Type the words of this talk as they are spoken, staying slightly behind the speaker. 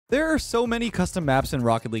There are so many custom maps in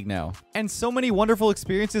Rocket League now, and so many wonderful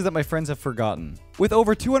experiences that my friends have forgotten. With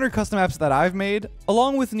over 200 custom maps that I've made,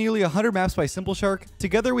 along with nearly 100 maps by Simple Shark,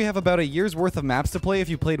 together we have about a year's worth of maps to play if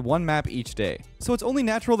you played one map each day. So it's only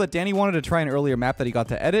natural that Danny wanted to try an earlier map that he got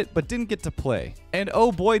to edit, but didn't get to play. And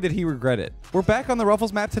oh boy did he regret it. We're back on the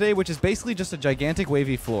Ruffles map today, which is basically just a gigantic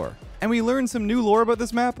wavy floor. And we learned some new lore about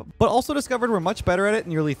this map, but also discovered we're much better at it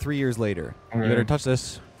nearly 3 years later. You better touch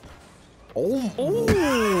this.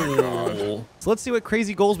 Oh. So let's see what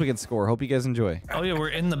crazy goals we can score. Hope you guys enjoy. Oh yeah, we're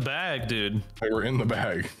in the bag, dude. Hey, we're in the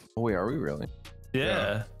bag. Oh wait, are we really?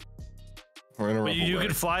 Yeah. We're in a But ruffle you bag.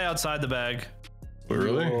 can fly outside the bag. Wait,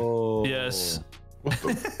 really? Oh. Yes. What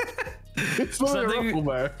the? It's not a ruffle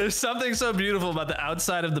bag. There's something so beautiful about the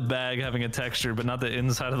outside of the bag having a texture, but not the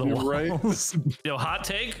inside of the You're walls. right. Yo, hot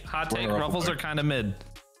take. We're in a ruffle Ruffles bag. are kind of mid.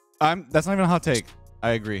 That's not even a hot take.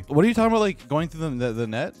 I agree. What are you talking about? Like going through the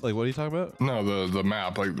net? Like what are you talking about? No, the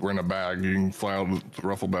map. Like we're in a bag. You can fly out with the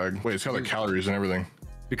ruffle bag. Wait, it's got like calories and everything.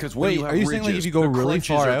 Because when Wait, you have are you saying like if ridges, you go the really crunches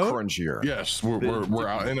far are out? crunchier. Yes, we're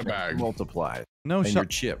out in a bag. Multiply. No And your shot.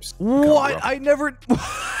 chips. What? I never.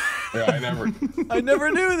 Yeah, I never. I never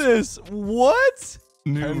knew this. What?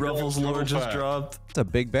 New 10 Ruffles grams lore total just fat. dropped. It's a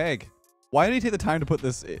big bag. Why did he take the time to put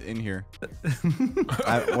this in here?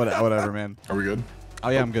 Whatever, man. Are we good? Oh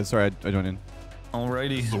yeah, I'm good. Sorry, I joined in.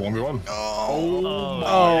 Alrighty. It's a 1v1. Oh,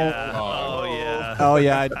 Oh. yeah. Oh yeah. Oh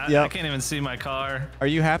yeah. I Yeah. can't even see my car. Are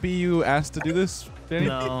you happy you asked to do this, Danny?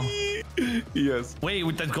 No. Yes. Wait,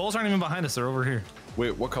 the goals aren't even behind us. They're over here.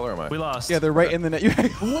 Wait, what color am I? We lost. Yeah, they're right in the net.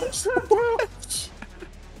 What is that, bro?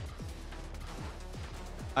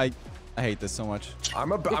 I hate this so much.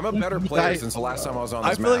 I'm a better player since the last time I was on I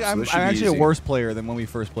this feel map. like so I'm this should be actually easy. a worse player than when we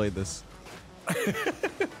first played this.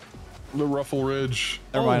 The Ruffle Ridge.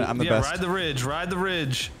 Never mind, I'm the yeah, best. ride the ridge. Ride the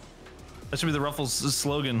ridge. That should be the Ruffles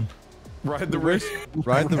slogan. Ride the ridge.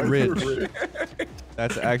 Ride the ridge.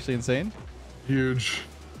 That's actually insane. Huge.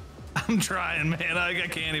 I'm trying, man. I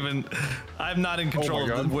can't even. I'm not in control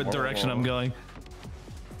God. of what direction I'm going.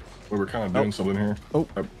 We were kind of doing something here. Oh.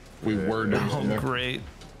 We were doing Oh, something there. great.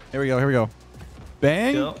 Here we go. Here we go.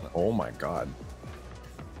 Bang! Yep. Oh my god.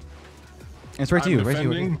 It's right to I'm you. Right to you.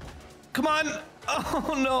 defending. Come on.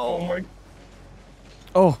 Oh no. Oh my.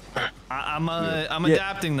 Oh, I'm Yeah.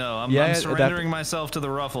 adapting though. I'm Yeah, surrendering adapting. myself to the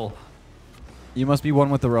ruffle. you must be one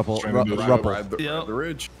with the ruffle. Trying to do that. Ruffle. Ride the Yep.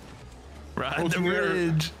 ridge. Ride Oh, the it's in the air.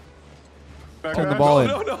 ridge. Back Turn the ass. ball Oh in.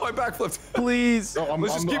 no, no, I backflipped. Please. No,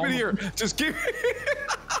 Let's just keep it here. Just keep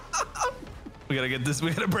We gotta get this.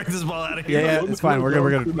 We gotta break this ball out of here. Yeah, it's fine. We're good.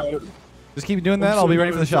 We're good. Just keep doing that. I'll be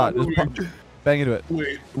ready for the shot. Just bang into it.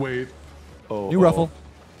 Wait. New ruffle.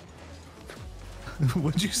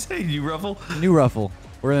 What'd you say? You ruffle? New ruffle.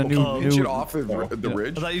 We're in a new. Inch it new off the Yeah.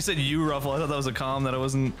 ridge. I thought you said you ruffle. I thought that was a comm that I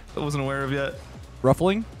wasn't aware of yet.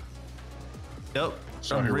 ruffling. Yep.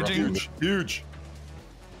 Sorry, I'm ridging. ruffling. Huge.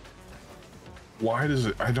 Why does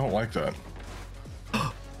it? I don't like that.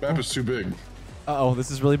 Map is too big. Uh-oh,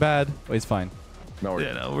 this is really bad. Wait, it's fine. No,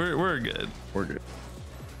 Yeah, no, we're good. we're good.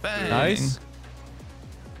 Bang. Nice.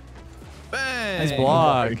 Bang. Nice Oh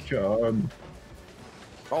block. my god.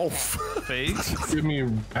 Oh, Fake. Give me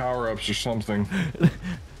power ups or something.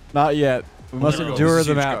 Not yet. We must No, endure this is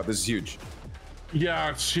the huge, map. God, this is huge. Yeah,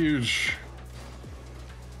 it's huge.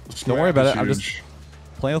 This Don't map worry about is it, I'm just- huge.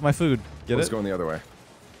 Playing with my food. Get Let's it? going the other way.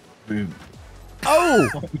 Dude, Oh!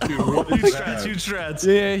 dude, what Huge is strats. that? Huge strats.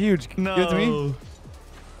 Yeah, huge. No. Give it to me.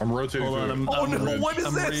 I'm rotating Hold on. through. Oh, no, what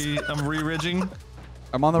is this? I'm re-ridging.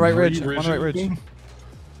 I'm on the right ridge. I'm on the right ridge.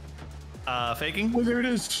 Faking. Oh, there it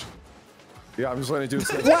is. Yeah, I'm just letting it do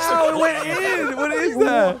its thing. Wow, it went in! What is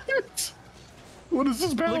that? What? What is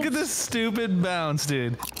this bounce? Look at this stupid bounce,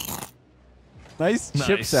 dude. Nice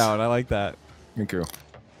chip Nice. sound. I like that. Thank you.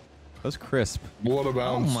 That was crisp. What a Oh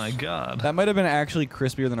bounce. my god. That might have been actually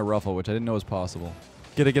crispier than a ruffle, which I didn't know was possible.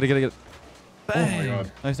 Get it, get it, get it, get it. Bang. Oh my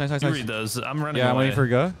god. Nice, nice, nice, You nice. read those. I'm running Yeah, I'm away waiting for a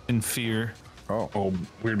go. in fear. Oh, Oh,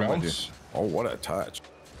 weird I do. bounce. Oh, what a touch.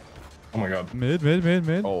 Oh my god. Mid, mid, mid,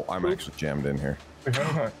 mid. Oh, I'm actually jammed in here. Wait,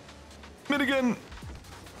 how do I- Mid again.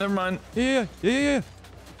 Never mind. Yeah, yeah, yeah,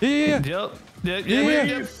 yeah, yeah, Yep. Yeah. Yeah. Yeah. Yeah.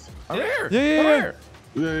 Yeah. I'm here. yeah, yeah, I'm yeah.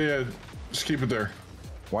 here. Yeah. Just keep it there.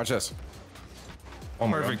 Watch this. Oh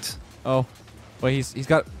my Perfect. Oh, wait, he's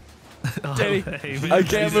got. Oh, Danny, hey, man. I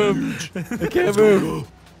can't move. I can't move. god.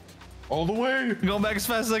 All the way. Going back as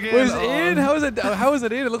fast as I can. It was Oh. in. How is it? How is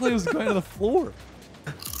it in? It looked like it was going to the floor.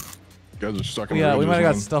 You guys are stuck in Yeah, the we might have got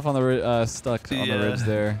ridges, stuff on the stuck on the ridge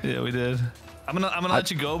there. Yeah, we did. I'm gonna let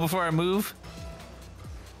you go before I move.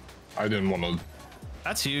 man. I didn't want to.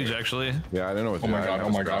 That's huge, actually. Yeah, I don't know what Oh my god. Oh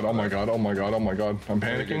my god. Oh my god. Oh my god. Oh my god. I'm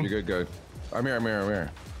You're good, panicking. you're good, good. I'm here, I'm here, I'm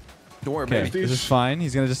here. Don't worry, Okay, baby. this is fine.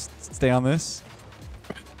 He's gonna just stay on this.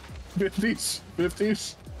 50s.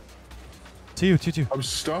 50s. Two. I'm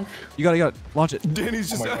stuck. You got it. Launch it.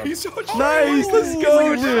 Danny's just Oh my God. he's so Nice. Let's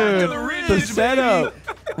go, dude. the ridge, The setup.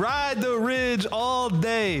 Ride the ridge all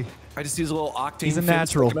day. I just see his little octane. He's a fin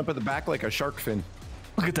natural. sticking up at the back like a shark fin.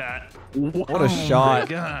 Look at that. What a shot.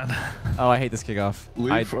 God. Oh, I hate this kickoff.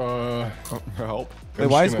 Leaf. Help. Wait,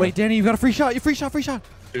 why is wait, Danny? You got a free shot. Free shot.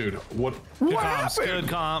 Dude, what? Good comms. Good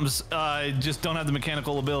comms. I just don't have the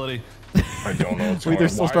mechanical ability. I don't know. What's Wait, going they're on.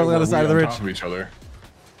 still Why struggling on were the side we of the on ridge. top of each other.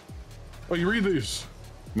 Oh, you read these?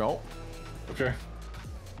 No. Okay.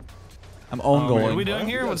 I'm own What are goaling. we doing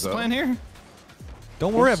here? What's the plan here?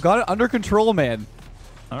 Don't worry, I've got it under control, man.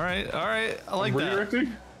 All right. I like that.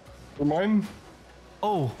 Redirecting? For mine?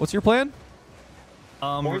 Oh, What's your plan?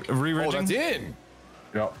 Oh, re-ridging. that's in.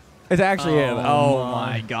 Yeah. It's actually in. Oh Oh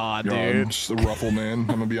my god, Yeah, I'm dude. just the ruffle man. I'm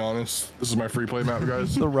gonna be honest. This is my free play map,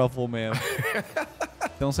 guys. The Ruffle Man.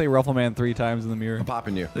 Don't say Ruffle Man 3 times in the mirror. I'm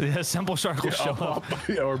popping you. Yeah, Simple Shark will show up.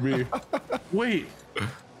 Yeah, or me. Wait.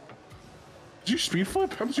 Did you speed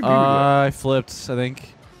flip? How did you beat me? I flipped, I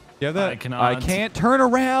think. You have that? I cannot. I can't turn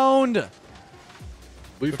around.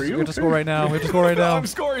 Leave for We you? have to score right now. We have to score right now. I'm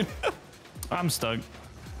scoring. I'm stuck.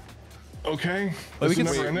 Okay. Wait, we This can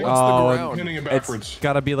is see- never ending. What's the Oh, ground? Hitting it It's backwards.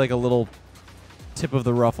 gotta be like a little tip of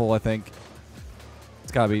the ruffle, I think.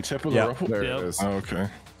 It's gotta be. Tip of yeah. the ruffle? There Yep. it is. Oh, okay.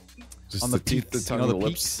 Just On the the teeth, the peaks, tongue, you know, the the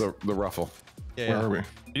lips, the ruffle. Yeah, Where yeah. are we?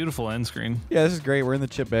 Beautiful end screen. Yeah, this is great. We're in the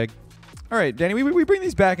chip bag. All right, Danny, we bring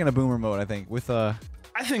these back in a boomer mode, I think, with I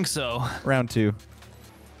think so. round 2.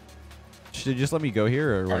 Should you just let me go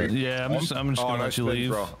here or what? Alright. Yeah, I'm just Oh, gonna nice let you spin, leave.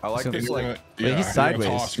 bro. I like So- this. You're Like, gonna- Wait, he's you're gonna sideways.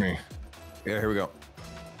 Toss me. yeah, here we go.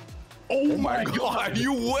 Oh My God,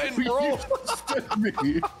 you win, bro.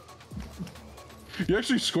 me. You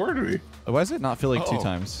actually scored me. Why does it not feel like 2 Uh-oh.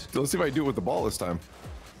 times? Let's see if I do it with the ball this time.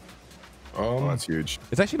 Oh, that's huge.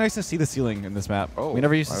 It's actually nice to see the ceiling in this map. Oh, we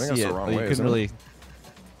never used to I think see that's it. the wrong Like, you way, couldn't isn't it? really.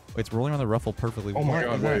 Wait, it's rolling on the ruffle perfectly. Oh my What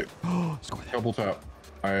god, is wait. that? Score that. Double tap.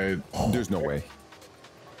 I'm There's no way.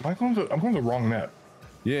 going the wrong net.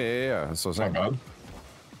 Yeah. That's what I'm Not saying. bad.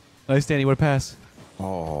 Nice, Danny. What a pass.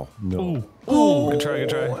 Oh, no. Ooh. Good try.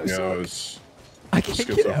 Yeah, it was I can't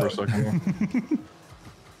skipped get up for a out. second.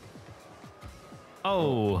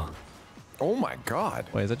 Oh. Oh, my God.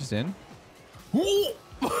 Wait, is that just in? Ooh.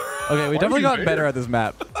 Okay, we definitely you gotten better there? at this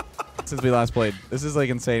map since we last played. This is like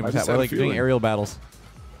insane. I We're just had a like doing feeling. aerial battles.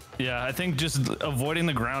 Yeah, I think just avoiding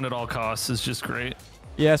the ground at all costs is just great.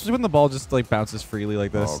 Yeah, especially when the ball just like bounces freely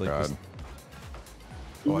like this. Oh, like, God. just-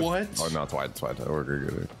 What? Oh, no, it's wide. It's wide. We're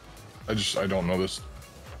good. I don't know this.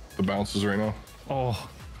 The bounces right now. Oh.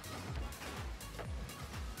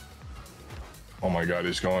 Oh my god,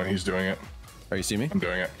 he's going. He's doing it. Oh, you see me? I'm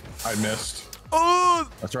doing it. I missed. Oh!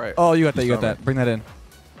 That's right. Oh, you got that. You got Sorry. that. Bring that in.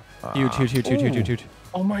 Huge.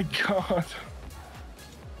 Oh my god.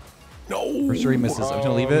 No. For sure he misses. I'm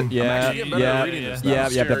gonna leave it. Yeah. actually getting better Yeah. at reading this now. Yeah.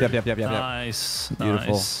 I'm Yep. scared. Yep. Nice.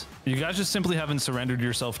 Beautiful. Nice. You guys just simply haven't surrendered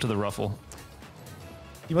yourself to the ruffle.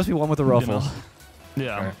 You must be one with the ruffle. know?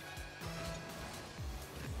 Yeah. Okay.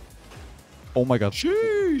 Oh my god.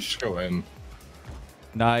 Sheesh. Go in.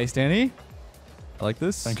 Nice, Danny. I like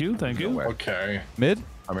this. Thank you. Thank No you. way. Okay. Mid.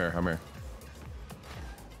 I'm here.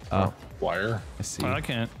 Oh, Liar. I see. I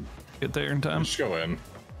can't get there in time. Just go in.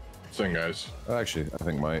 It's in, guys. Actually, I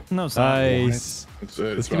think might. No, it's not. Nice. It's it.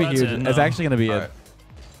 This It's could be about- That's huge. it, It's no. actually gonna be All it. right.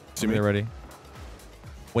 See See me? me ready.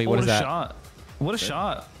 Wait, Oh, what is a that? shot. What a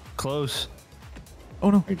shot. Close.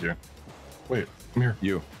 Oh no. Thank you. Wait, I'm here.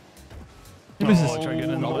 You. He misses. Oh, try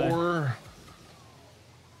getting in the way. Or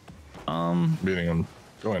Um, beating him.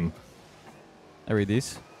 Go in. I read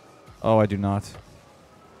these. Oh, I do not.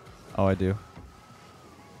 Oh, I do.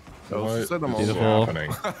 What said them is all.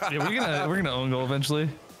 Beautiful. happening? yeah, we're gonna own goal eventually.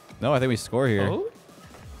 No, I think we score here. Oh,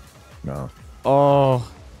 No. Oh.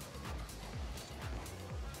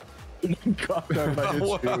 God, that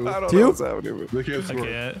might hit I you. don't Two? know what's happening. They can't score.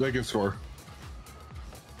 can't. They can score.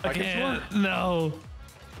 I can't. No,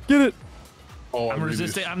 Get it. Oh, I'm read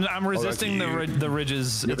resisting. these. I'm resisting the you. the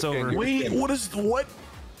ridges. It's over. Wait, what is what?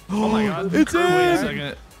 Oh my god! It's Wait a in.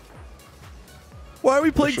 second. Why are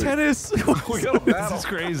we playing Sure. tennis? We got a This battle. is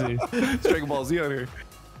crazy. Dragon Ball Z on here.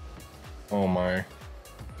 Oh my.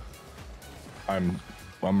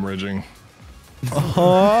 I'm ridging.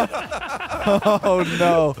 Oh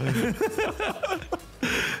no.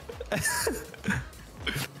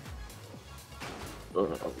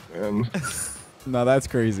 And No, that's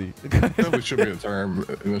crazy. probably should be a term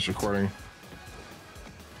in this recording.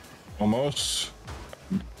 Almost.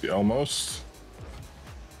 Yeah, almost.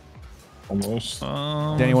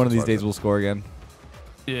 Danny, one of these days we'll score again.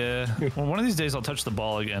 Yeah. Well, one of these days I'll touch the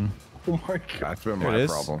ball again. Oh my god. That's been There it my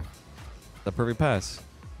is. problem. The perfect pass.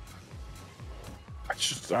 I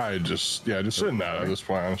just sitting that at this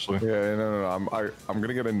point, honestly. Yeah, no. I'm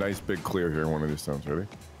gonna get a nice big clear here one of these times. Ready?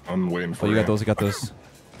 I'm waiting for Oh, you got those. You got those.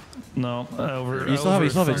 No, over. You still have it. You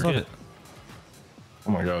still have it. You still have Circuit. it.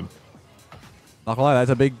 Oh my god. Not gonna lie,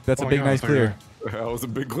 that's a big. That's Oh a my big, God, nice I thought you clear. That was a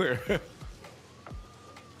big clear.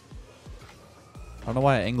 I don't know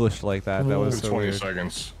why I Englished like that. That was so 20 weird.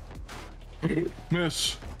 seconds.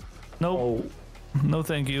 Miss. Nope. No,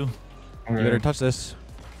 thank you. You better touch this.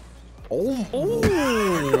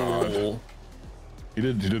 God. He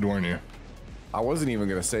did warn you. I wasn't even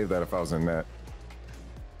gonna save that if I was in net.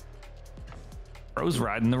 Bro's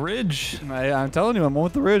riding the ridge. I'm telling you, I'm on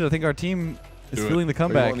with the ridge. I think our team is Do it. feeling the Are you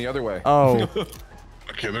comeback. going the other way? Oh,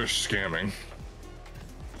 Okay, they're scamming.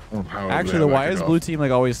 actually, the why is blue team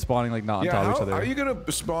like always spawning like not on Yeah, top of each how other? are you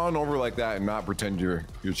gonna spawn over like that and not pretend you're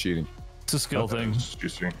cheating? It's a skill thing.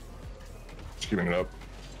 Just keeping it up.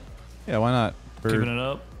 Yeah, why not? Keeping it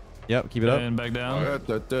up Yep, keep it up. and back down.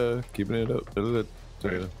 Keeping it up.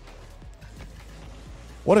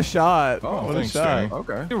 What a shot! Oh, what a thanks, shot! Danny.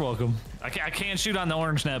 Okay. You're welcome. I can't shoot on the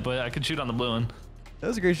orange net, but I can shoot on the blue one. That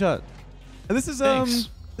was a great shot. And this is Thanks.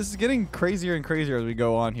 this is getting crazier and crazier as we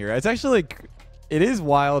go on here. It's actually like, it is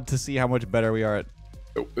wild to see how much better we are at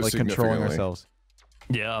like controlling ourselves.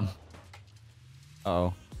 Yeah.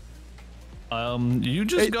 Oh. You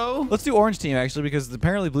just go. Let's do orange team actually, because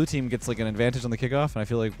apparently blue team gets like an advantage on the kickoff, and I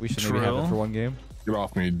feel like we should maybe have it True. for one game. Get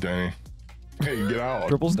off me, Danny. Hey, get out.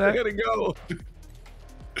 Triple I stack. gotta go.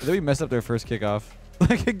 They messed up their first kickoff.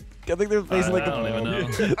 Like I think they're facing like I don't even know.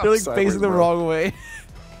 they're like Sideways, facing the bro. wrong way.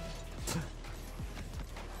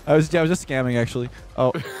 I was just scamming actually.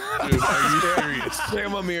 Oh, Dude, are you serious?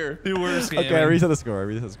 Lethamyr. You were scamming. okay. I reset the score. I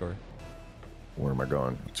reset the score. Where am I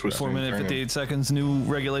going? Twisting 4 and minute turning. 58 seconds. New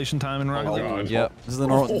regulation time in Rocket League. God. Yep. This is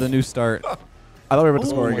the new start. I thought we were about to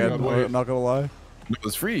score my again. God, wait. I'm not gonna lie. No,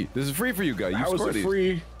 it's free. This is free for you guys. You How is scored it these.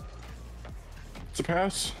 free? It's a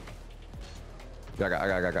pass. I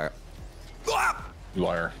got. You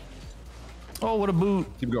liar. Oh, what a boot.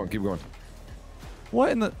 Keep going. Keep going.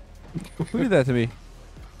 What in the? Who did that to me?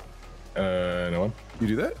 No one. You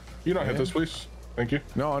do that? You not hit this, please. Thank you.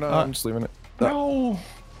 No, I'm just leaving it. No.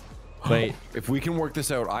 Wait. If we can work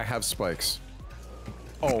this out, I have spikes.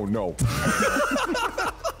 Oh no.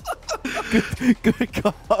 Good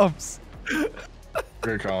comms.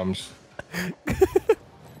 Great comms.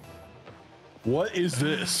 What is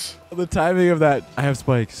this? The timing of that. I have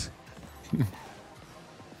spikes.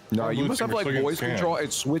 No, you Blue must have team are like still getting voice scammed. control.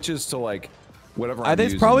 It switches to like whatever. I I'm think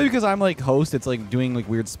it's using. probably because I'm like host. It's like doing like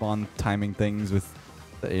weird spawn timing things with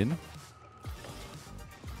the in.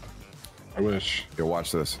 I wish. Yo,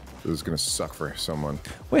 watch this. This is gonna suck for someone.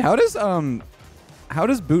 Wait, how does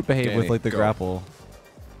boot behave Danny, with like the go. grapple?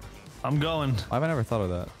 I'm going. Why have I never thought of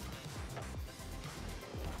that?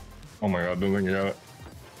 Oh my god, don't think you got it.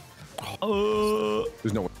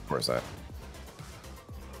 There's no way. Where's that?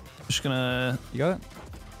 Just gonna. You got it?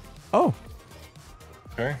 Oh,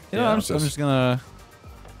 Okay. you know, Yeah, I'm it's just gonna.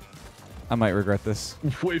 I might regret this.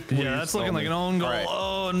 Wait, please. Yeah, that's looking tell like me. an own goal. All right.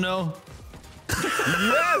 Oh no.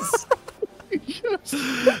 Yes.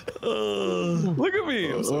 Look at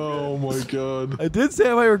me. Oh my god. I did say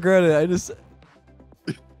I might regret it.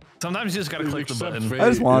 Sometimes you just gotta click the Accept button. fate. I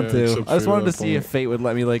just wanted Yeah, to. accept I just fate wanted at to that see if point. fate would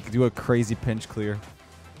let me like do a crazy pinch clear.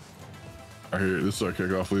 I hear it. This is our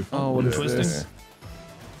kickoff lead. Oh, what is Twisting. this?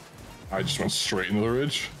 I just went straight into the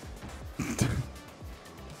ridge.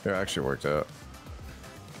 Yeah, actually worked out.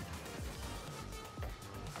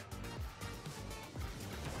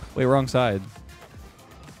 Wait, wrong side.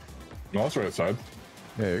 No, that's right side.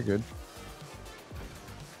 Yeah, you're good.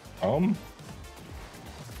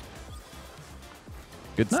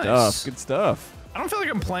 Good Nice. stuff. Good stuff. I don't feel like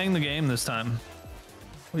I'm playing the game this time.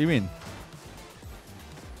 What do you mean?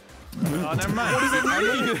 Oh, never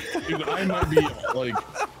mind. Dude, I might be like,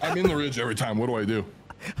 I'm in the ridge every time. What do I do?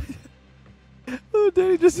 Oh,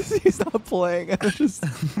 Danny he's not playing. I'm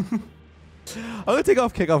gonna take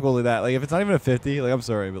off kickoff goal like that. Like if it's not even a 50, like I'm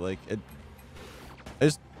sorry, but like it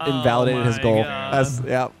just Oh invalidated his my goal. God. That's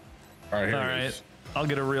yeah. All right, here All it right, is. I'll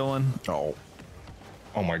get a real one. Oh.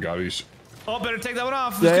 Oh my god, he's. Oh, better take that one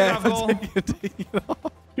off. Yeah, Let's get off goal. Take it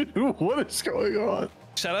off. What is going on?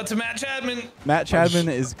 Shout out to Matt Chadman. Matt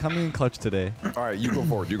Chadman is coming in clutch today. All right, you go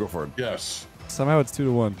forward. You go forward. Yes. Somehow it's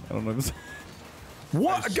 2-1. I don't know.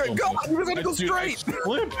 What? I Go! stumbled. You were gonna go Dude, I straight.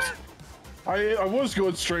 slipped. I was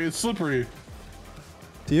going straight. It's slippery.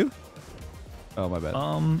 To you? Oh my bad.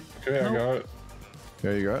 Okay, I got it.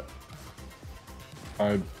 Yeah, you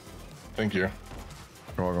got it. Thank you.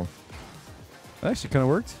 You're welcome. That actually kind of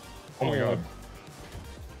worked. Oh my god.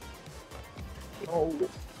 Oh,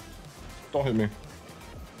 don't hit me.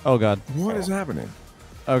 Oh god. What is happening?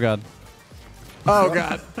 Oh god. Oh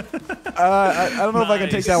god. I don't know if I can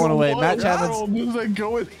take that one away. Matt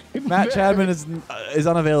Chapman is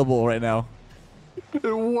unavailable right now.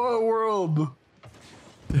 In what world?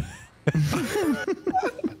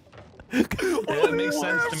 That makes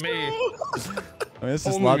sense to me. I mean, it's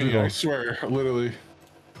just Only logical. me, I swear, literally.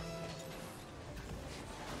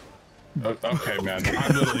 Okay, man.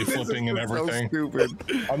 I'm literally flipping and everything. So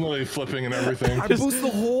stupid. I'm literally flipping and everything. I boost the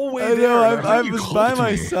whole way I there. know. and I you was clipped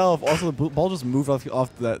by me. myself. Also, the ball just moved off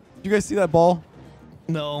that. Did you guys see that ball?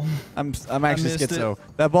 No. I'm actually missed schizo.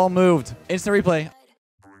 That ball moved. Instant replay.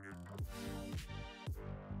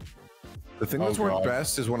 The thing that's worked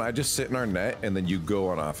best is when I just sit in our net and then you go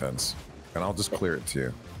on offense, and I'll just clear it to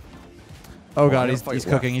you. Oh god, I'm he's gonna fight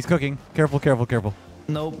cooking. left. He's cooking. Careful, careful, careful.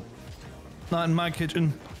 Nope. Not in my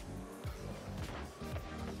kitchen.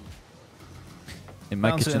 In my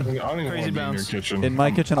Bounce kitchen. in. I don't even Crazy want to be in your bounce. kitchen. In my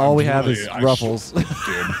kitchen, all we have is literally- ruffles.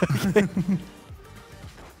 Dude.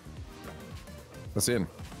 That's in.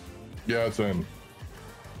 Yeah, it's in. No,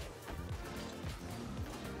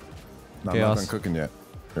 I'm not Chaos. done cooking yet.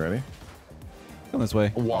 You ready? Come this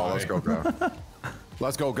way. Why? Oh, let's go, go.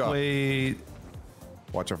 Let's go, go. Wait.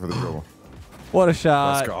 Watch out for the dribble. What a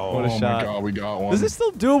shot. Let's go. What a Oh shot. my god, we got one. This is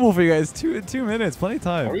still doable for you guys. 2 minutes. Plenty of Are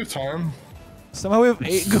time. we have time? Somehow we have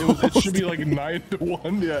 8 goals. It should be like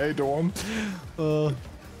 9-1. Yeah, 8-1.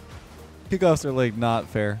 Kickoffs are like not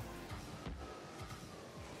fair.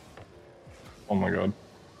 Oh my god.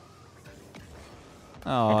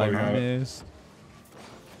 Oh, I we got it. missed.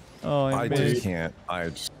 Oh, I I missed. just can't. I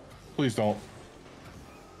just. Please don't.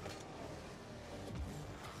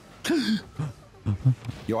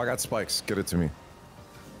 Yo, I got spikes. Get it to me.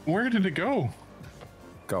 Where did it go?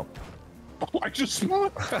 Go. Oh, I just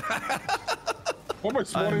spawned. Why am I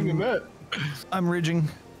spawning in the net? I'm ridging.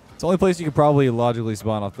 It's the only place you could probably logically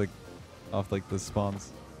spawn off like the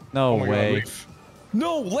spawns. No Oh my way. god, leaf.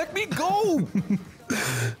 No, let me go.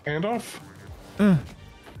 Handoff?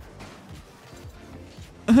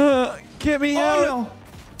 Get me out!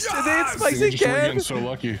 Did they hit spikes Dude, just we're again? getting so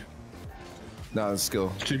lucky. No, it's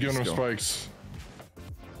skill. Keep giving them Skill. spikes.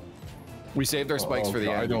 We saved our spikes for the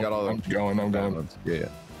God, end. We got all I'm the going. I'm bad going. ones. Yeah, yeah.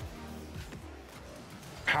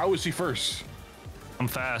 How is he first? I'm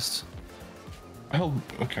fast. Hell,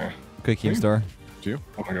 okay. Good Keemstar. Do you?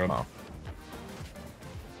 Oh my god. Wow.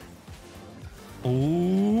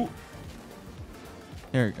 Ooh.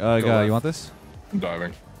 Here, left. you want this? I'm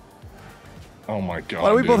diving. Oh my god. Why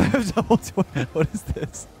do we dude. both have double twin? What is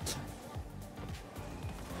this?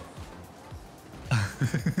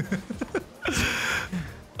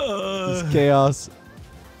 This is chaos.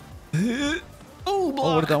 Oh, Oh,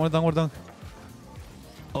 block. what a dunk, what a dunk, what a dunk.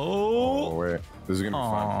 Oh Oh. wait, this is gonna be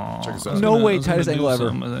fun. Check this out. No way, I was tightest gonna do angle ever.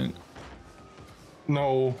 something, I think.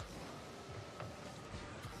 No.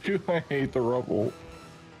 Dude, I hate the rubble.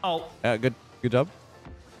 Oh. Yeah, good job.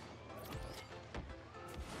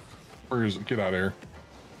 Where is it? Get out of here.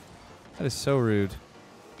 That is so rude.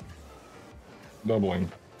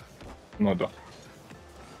 Doubling. I'm not done.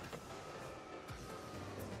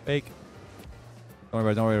 Fake. Don't worry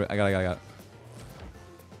about it, don't worry about it. I got it.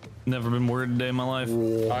 Never been worried a day in my life. I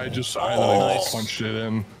literally punched it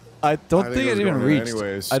in. I don't I think think it it was even going in reached.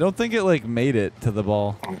 anyways. I don't think it like made it to the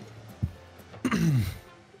ball.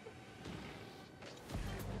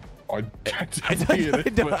 I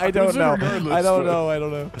I don't know. I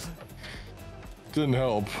don't know. Didn't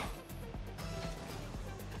help.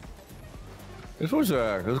 This was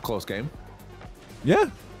a close game. Yeah. I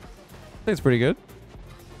think it's pretty good.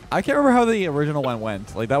 I can't remember how the original one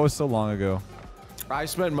went. Like, that was so long ago. I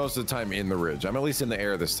spent most of the time in the ridge. I'm at least in the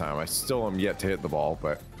air this time. I still am yet to hit the ball,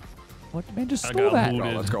 but What? Man, just I stole got that.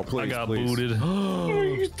 booted. Oh, let's go, please, I got please. booted.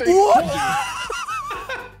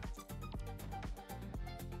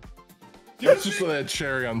 It's just that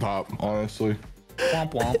cherry on top, honestly.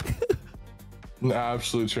 Womp womp. An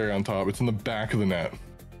absolute cherry on top. It's in the back of the net.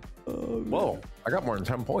 whoa, I got more than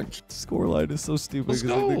 10 points. Scoreline is so stupid Let's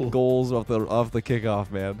because the go. goals off the kickoff,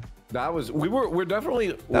 man. That was we're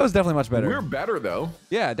definitely That was definitely much better. we're better though.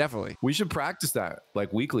 Yeah, definitely. We should practice that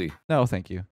like weekly. No, thank you.